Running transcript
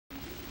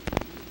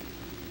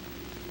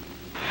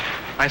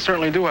I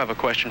certainly do have a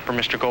question for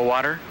Mr.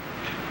 Goldwater.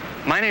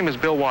 My name is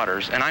Bill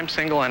Waters, and I'm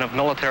single and of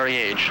military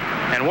age.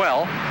 And,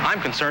 well,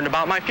 I'm concerned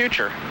about my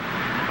future.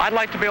 I'd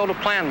like to be able to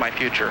plan my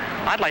future.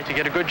 I'd like to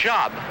get a good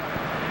job.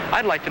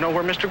 I'd like to know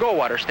where Mr.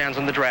 Goldwater stands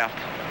in the draft.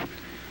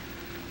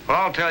 Well,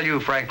 I'll tell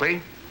you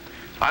frankly,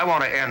 I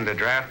want to end the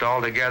draft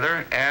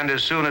altogether and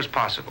as soon as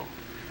possible.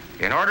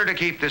 In order to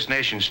keep this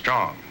nation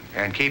strong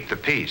and keep the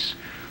peace,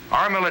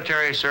 our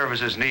military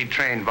services need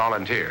trained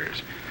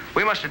volunteers.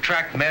 We must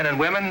attract men and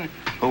women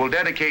who will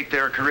dedicate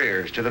their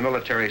careers to the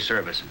military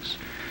services.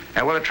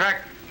 And we'll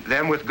attract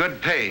them with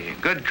good pay,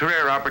 good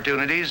career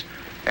opportunities,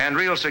 and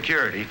real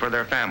security for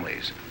their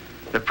families.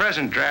 The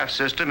present draft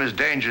system is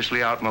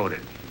dangerously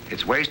outmoded.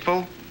 It's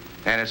wasteful,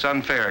 and it's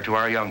unfair to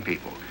our young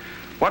people.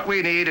 What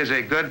we need is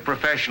a good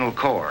professional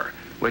corps,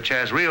 which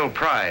has real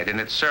pride in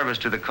its service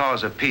to the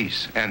cause of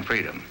peace and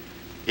freedom.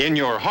 In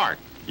your heart,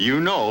 you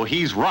know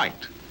he's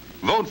right.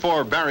 Vote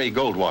for Barry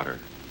Goldwater.